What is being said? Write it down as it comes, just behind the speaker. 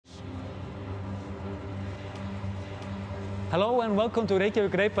Hello and welcome to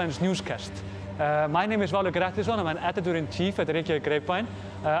Reykjavík Grapevine's newscast. My name is Valur Gretttison. I'm an editor-in-chief at Reykjavík Grapevine.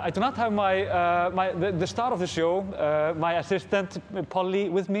 I do not have the star of the show, my assistant Polly,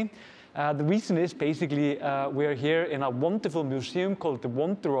 with me. The reason is basically we're here in a wonderful museum called the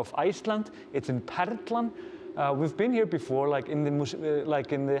Wonders of Iceland. It's in Perlan. We've been here before, like in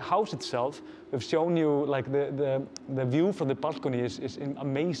the house itself. We've shown you like the view from the balcony is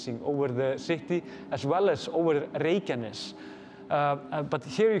amazing over the city as well as over Reykjanes. But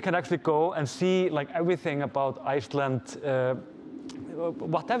here you can actually go and see like everything about Iceland,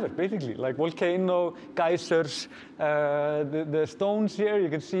 whatever basically, like volcano, geysers, the stones here. You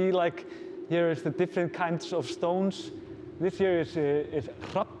can see like here is the different kinds of stones. This here is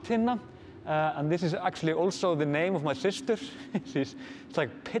Hrafntinna. And this is actually also the name of my sister. It's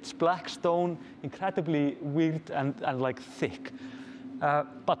like pitch black stone, incredibly weird and like thick.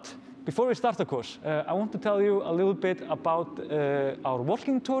 But before we start the course, I want to tell you a little bit about our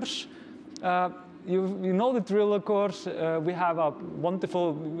walking tours. You know the drill, of course. We have a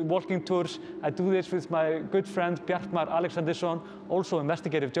wonderful walking tours. I do this with my good friend Bjartmar Alexandersson, also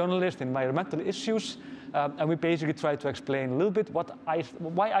investigative journalist in environmental issues. And we basically try to explain a little bit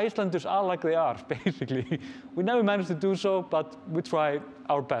why Icelanders are like they are, basically. We never managed to do so, but we try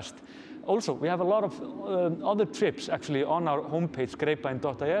our best. Also, we have a lot of other trips actually on our homepage,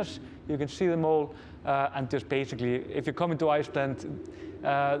 grapevine.is. You can see them all, and just basically, if you're coming to Iceland,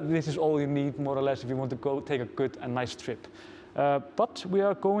 this is all you need, more or less, if you want to go take a good and nice trip. But we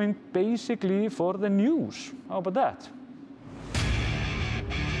are going basically for the news. How about that?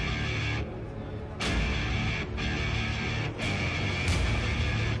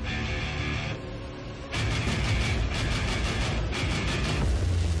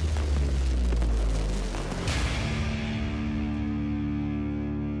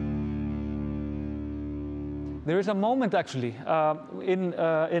 There is a moment actually in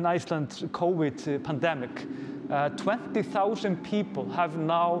Iceland's COVID pandemic. 20,000 people have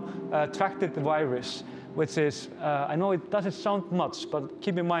now tracked the virus, which is, I know it doesn't sound much, but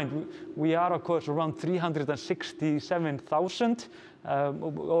keep in mind, we are of course around 367,000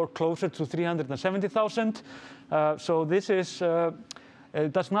 or closer to 370,000. So this is,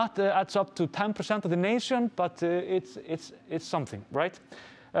 it does not add up to 10% of the nation, but it's something, right?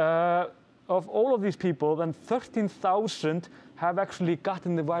 Of all of these people, then 13,000 have actually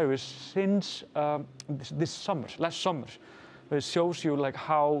gotten the virus since last summer. It shows you like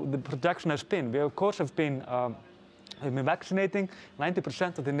how the production has been. We of course have been vaccinating.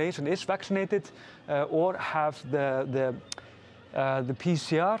 90% of the nation is vaccinated or have the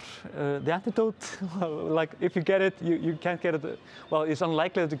PCR, the antidote. Like if you get it, you can't get it. Well, it's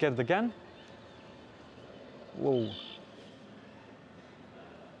unlikely to get it again. Whoa.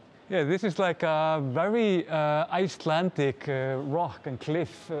 Yeah, this is like a very Icelandic rock and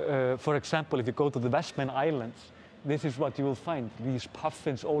cliff. For example, if you go to the Westman Islands, this is what you will find. These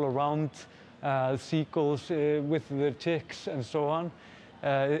puffins all around, seagulls with their chicks and so on.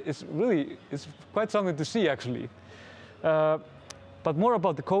 It's quite something to see actually. But more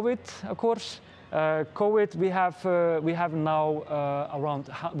about the COVID, of course. COVID, we have now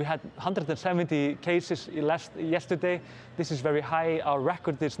we had 170 cases yesterday. This is very high. Our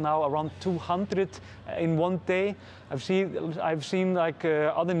record is now around 200 in one day. I've seen like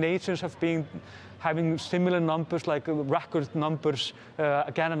other nations have been having similar numbers, like record numbers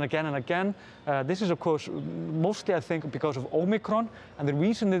again and again and again. This is of course mostly I think because of Omicron, and the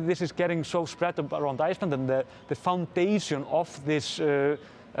reason that this is getting so spread around Iceland and the foundation of this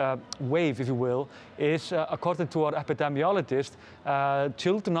wave, if you will, is according to our epidemiologist,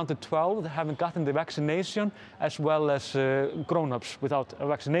 children under 12 that haven't gotten the vaccination, as well as grown-ups without a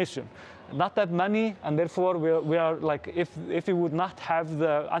vaccination. Not that many, and therefore we are like, if we would not have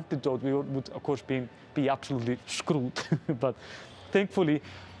the antidote, we would of course be absolutely screwed. But thankfully,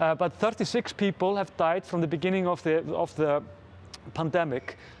 but 36 people have died from the beginning of the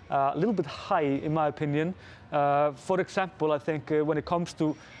pandemic. A little bit high in my opinion. For example, I think when it comes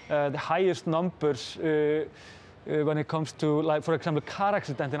to the highest numbers, when it comes to, like, for example, car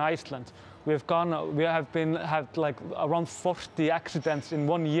accident in Iceland, we have like around 40 accidents in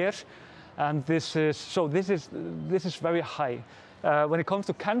 1 year, and this is very high. When it comes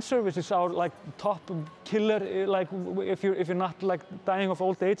to cancer, which is our like top killer, like if you're not like dying of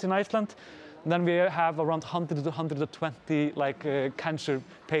old age in Iceland, then we have around 100 to 120 like cancer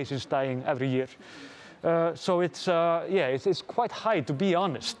patients dying every year. So it's it's quite high, to be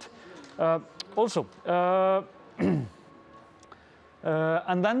honest. Also,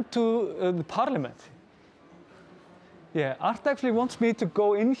 and then to the parliament. Yeah, Art actually wants me to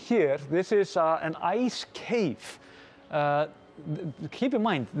go in here. This is an ice cave. keep in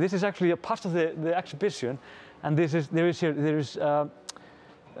mind, this is actually a part of the exhibition, and there is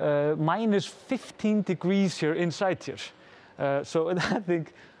minus 15 degrees here inside here. So I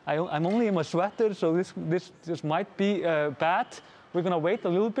think I'm only in my sweater, so this might be bad. We're gonna wait a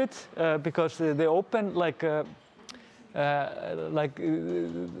little bit because they open like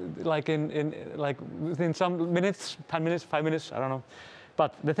within some minutes, 10 minutes, 5 minutes, I don't know.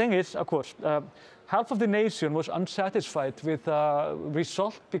 But the thing is, of course, half of the nation was unsatisfied with the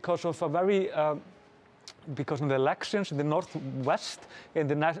result because of because of the elections in the northwest, in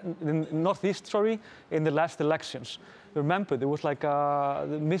the northeast, sorry, in the last elections. Remember, there was like a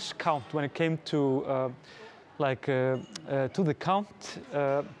miscount when it came to the count,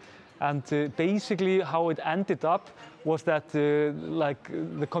 and basically how it ended up was that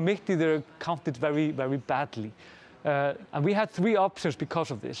the committee there counted very, very badly. And we had three options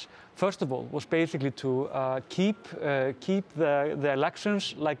because of this. First of all, was basically to keep the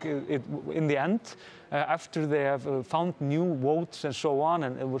elections like in the end, after they have found new votes and so on,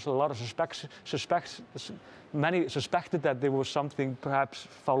 and it was a lot of many suspected that there was something perhaps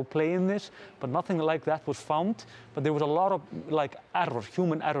foul play in this, but nothing like that was found. But there was a lot of like error,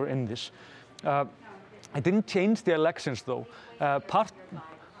 human error in this. It didn't change the elections though. Part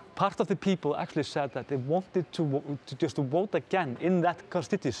of the people actually said that they wanted to just vote again in that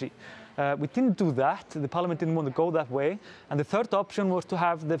constituency. We didn't do that. The parliament didn't want to go that way. And the third option was to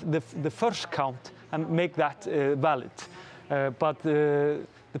have the first count and make that valid. But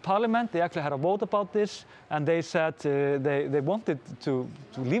the parliament, they actually had a vote about this, and they said they wanted to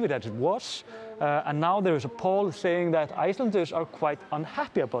leave it as it was. And now there is a poll saying that Icelanders are quite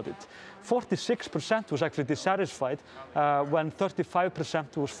unhappy about it. 46% was actually dissatisfied, when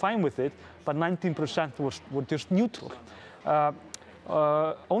 35% was fine with it, but 19% were just neutral.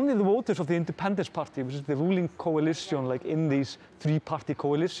 Only the voters of the Independence Party, which is the ruling coalition, like in these three-party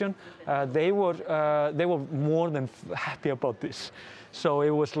coalition, they were more than happy about this. So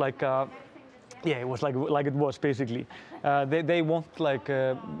it was like, yeah, it was like it was basically. They want like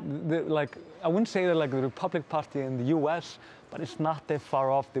I wouldn't say they're like the Republican Party in the U.S., but it's not that far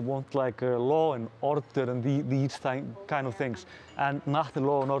off. They want like law and order and these kind of things, and not the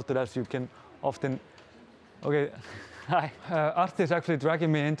law and order as you can often. Okay, hi. Art is actually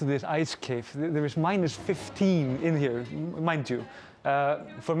dragging me into this ice cave. There is minus 15 in here, mind you.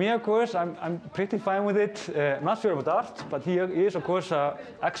 For me, of course, I'm pretty fine with it. Not sure about Art, but he is, of course, an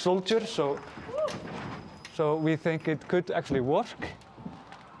ex-soldier, so we think it could actually work.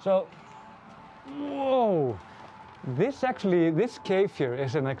 So, whoa! This cave here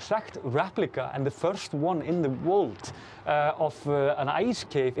is an exact replica and the first one in the world of an ice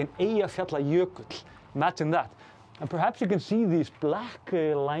cave in Eyjafjallajökull. Imagine that. And perhaps you can see these black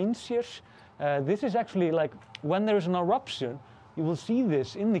lines here. This is actually like when there is an eruption, you will see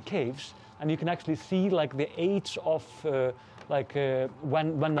this in the caves, and you can actually see like the age of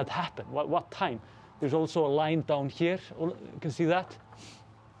when that happened, what time. There's also a line down here. You can see that.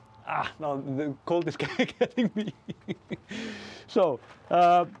 No, the cold is getting me. So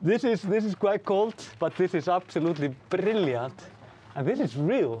this is quite cold, but this is absolutely brilliant, and this is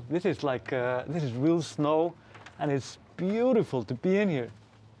real. This is like this is real snow, and it's beautiful to be in here.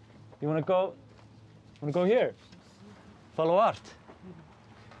 You want to go? Want to go here? Follow Art.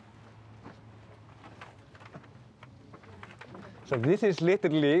 So this is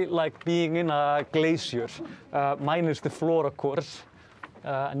literally like being in a glacier, minus the floor, of course.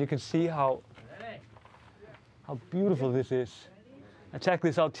 And you can see how beautiful this is. And check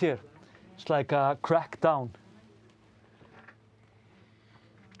this out here. It's like a crack down.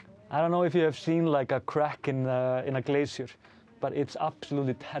 I don't know if you have seen like a crack in a glacier, but it's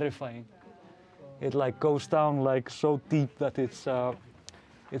absolutely terrifying. It like goes down like so deep that it's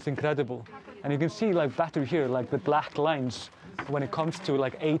incredible. And you can see like better here, like the black lines when it comes to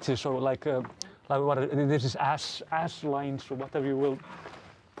like ages, or like what this is ash lines or whatever you will.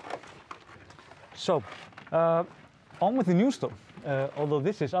 So, on with the news though, although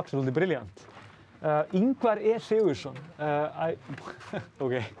this is absolutely brilliant. Ingvar E. Sigurðsson,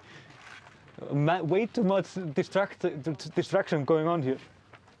 okay, way too much distraction going on here.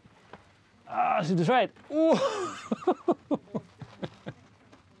 So that's right. Ooh.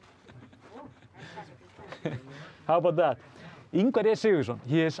 How about that? Ingvar E. Sigurðsson,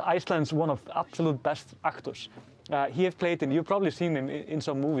 he is Iceland's one of the absolute best actors. He has played in, you've probably seen him in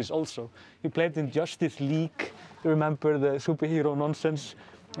some movies also. He played in Justice League, remember the superhero nonsense.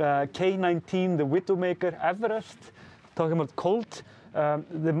 K-19, The Widowmaker, Everest, talking about Colt.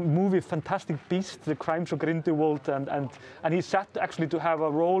 the movie Fantastic Beasts, The Crimes of Grindelwald, and he's set actually to have a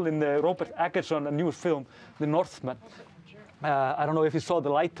role in the Robert Eggerichs' newest film, The Northman. I don't know if you saw The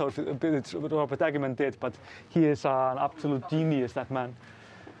Lighthouse, which Robert Eggerichs did, but he is an absolute genius, that man,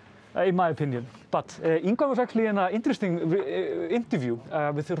 in my opinion. But Ingvar was actually in an interesting interview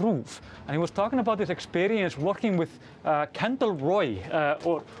with RÚV, and he was talking about his experience working with Kendall Roy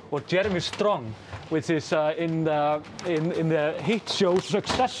or Jeremy Strong, which is in the hit show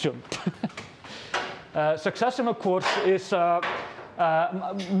Succession. Succession, of course, is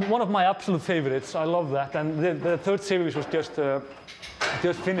one of my absolute favorites. I love that, and the third series was just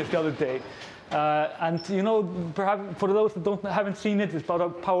finished the other day. And you know, perhaps for those that haven't seen it, it's about a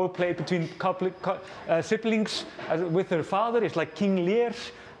power play between siblings with their father. It's like King Lear,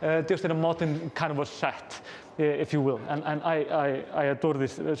 just in a modern kind of a set, if you will. And I adore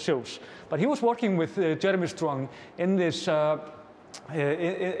these shows. But he was working with Jeremy Strong in this.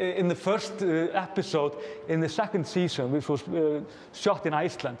 In the first episode in the second season, which was shot in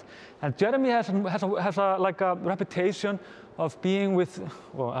Iceland, and Jeremy has a reputation of being with.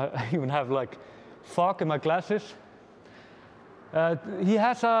 Well, I even have like fog in my glasses. He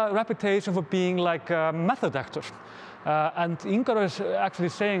has a reputation for being like a method actor, and Ingvar is actually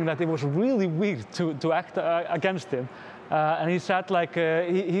saying that it was really weird to act against him. And he said, like,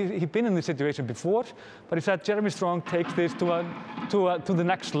 he'd been in this situation before, but he said Jeremy Strong takes this to the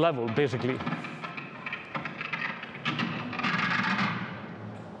next level, basically.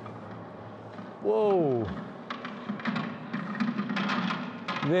 Whoa.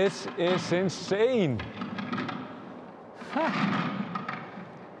 This is insane.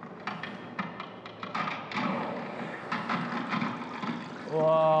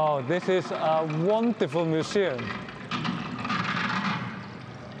 Wow, this is a wonderful museum.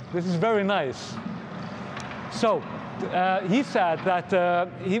 This is very nice. So he said that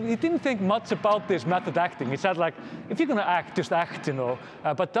he didn't think much about this method acting. He said, like, if you're gonna act, just act, you know.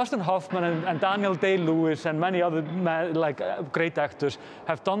 But Dustin Hoffman and Daniel Day-Lewis and many other great actors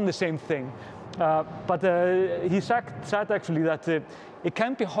have done the same thing. But he said actually that it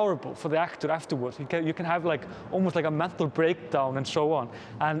can be horrible for the actor afterwards. You can have like almost like a mental breakdown and so on.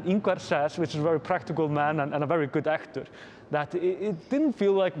 And Ingvar says, which is a very practical man and a very good actor, that it didn't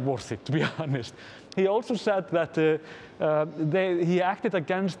feel like worth it, to be honest. He also said that he acted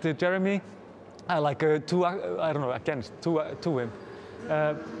against Jeremy, I don't know, against to him.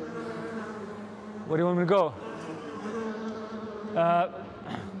 Where do you want me to go?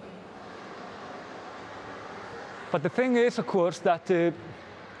 But the thing is, of course, that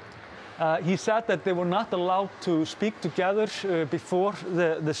he said that they were not allowed to speak together before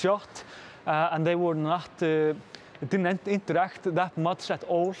the shot, and they were not. Didn't interact that much at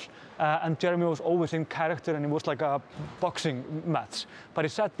all, and Jeremy was always in character, and it was like a boxing match. But he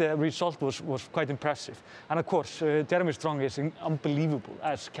said the result was quite impressive. And of course, Jeremy Strong is unbelievable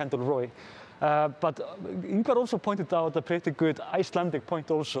as Kendall Roy. But Ingvar also pointed out a pretty good Icelandic point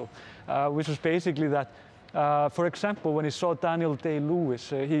also, which was basically that, for example, when he saw Daniel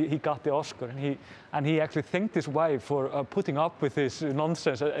Day-Lewis, he got the Oscar, and he actually thanked his wife for putting up with this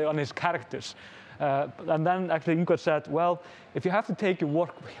nonsense on his characters. And then actually Ingvar said, well, if you have to take your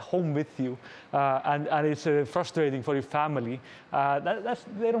work home with you and it's frustrating for your family,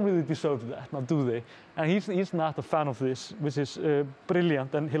 they don't really deserve that, now do they? And he's not a fan of this, which is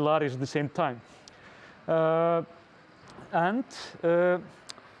brilliant and hilarious at the same time.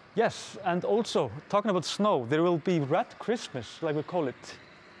 Yes, and also, talking about snow, there will be Red Christmas, like we call it.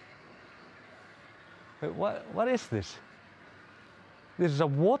 What is this? This is a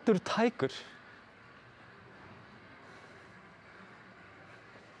water tiger.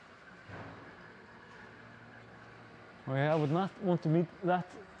 I would not want to meet that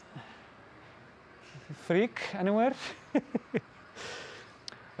freak anywhere.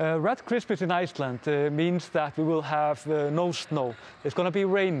 Red Christmas in Iceland means that we will have no snow. It's going to be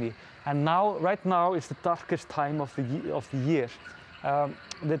rainy, and right now, it's the darkest time of the year.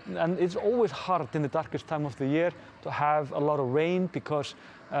 And it's always hard in the darkest time of the year to have a lot of rain because,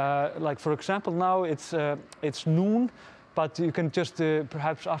 like for example, now it's noon, but you can just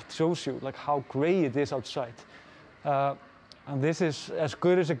perhaps Art shows you like how gray it is outside. And this is as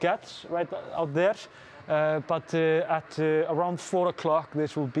good as it gets right out there. But at around 4 o'clock,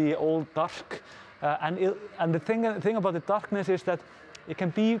 this will be all dark. And the thing about the darkness is that it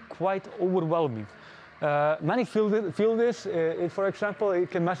can be quite overwhelming. Many feel this. For example, it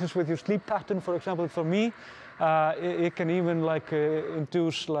can mess with your sleep pattern. For example, for me, it can even like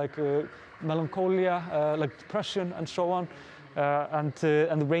induce like melancholia, like depression, and so on. and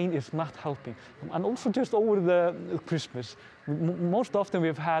the rain is not helping. And also just over the Christmas, most often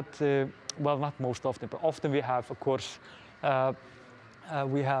we've had, well, not most often, but often we have, of course,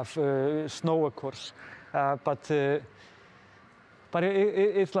 we have snow, of course, but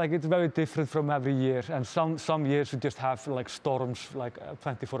it's like it's very different from every year. And some years we just have like storms, like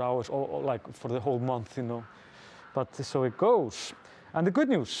 24 hours, or like for the whole month, you know. But so it goes. And the good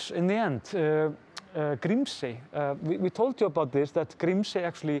news in the end, Grímsey. We told you about this, that Grímsey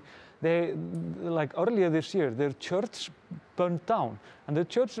actually, they, like earlier this year, their church burned down. And the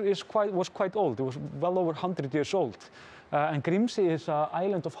church was quite old. It was well over 100 years old. And Grímsey is an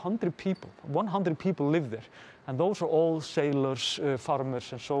island of 100 people. 100 people live there. And those are all sailors,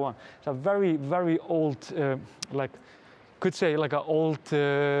 farmers, and so on. It's a very, very old, like, could say like an old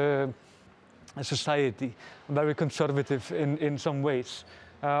society, very conservative in some ways.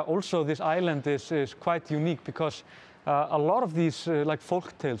 Also, this island is quite unique because a lot of these like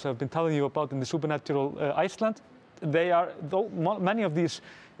folk tales I've been telling you about in the supernatural Iceland, many of these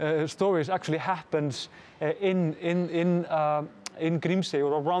stories actually happens in Grímsey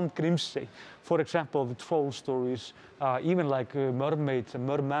or around Grímsey. For example, the troll stories, even like mermaids and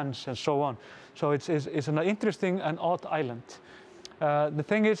mermen and so on. So it's an interesting and odd island. The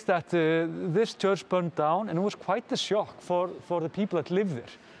thing is that this church burned down, and it was quite a shock for the people that live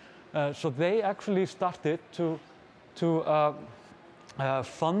there. So they actually started to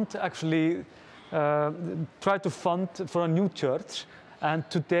fund, actually try to fund for a new church. And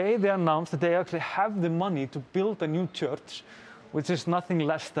today they announced that they actually have the money to build a new church, which is nothing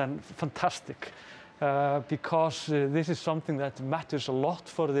less than fantastic, because this is something that matters a lot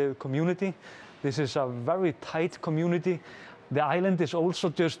for the community. This is a very tight community. The island is also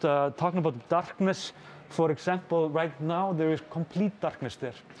just talking about darkness. For example, right now there is complete darkness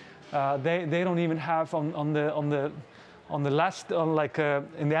there. They don't even have on the last, like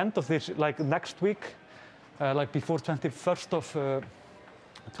in the end of this, like next week, like before 21st of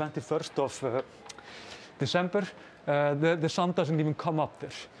December, the sun doesn't even come up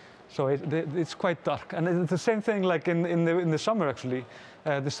there. So it's quite dark. And it's the same thing like in the summer actually.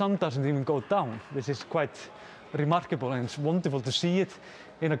 The sun doesn't even go down. This is quite remarkable, and it's wonderful to see it.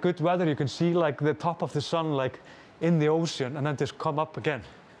 In a good weather you can see like the top of the sun like in the ocean and then just come up again.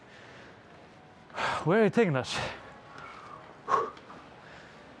 Where are you taking us?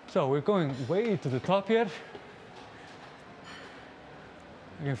 So we're going way to the top here.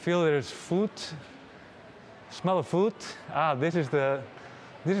 You can feel there's food, smell of food. This is the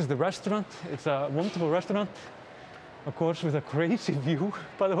restaurant. It's a wonderful restaurant, of course, with a crazy view,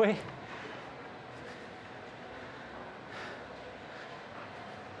 by the way.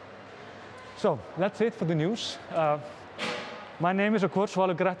 So that's it for the news. My name is, of course,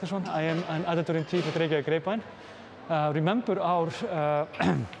 Valur Gretttison. I am an editor-in-chief at Reykjavík Grapevine.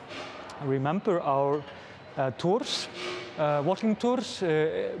 Remember our tours, walking tours.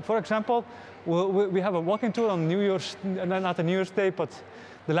 For example, we have a walking tour on New Year's, not the New Year's Day, but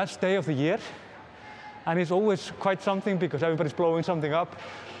the last day of the year. And it's always quite something because everybody's blowing something up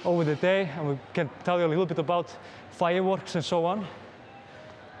over the day, and we can tell you a little bit about fireworks and so on.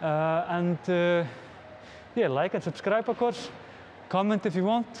 Yeah, like and subscribe, of course. Comment if you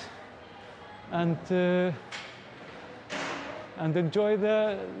want, and enjoy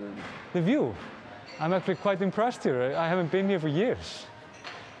the view. I'm actually quite impressed here. I haven't been here for years.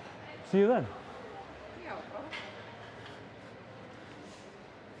 See you then.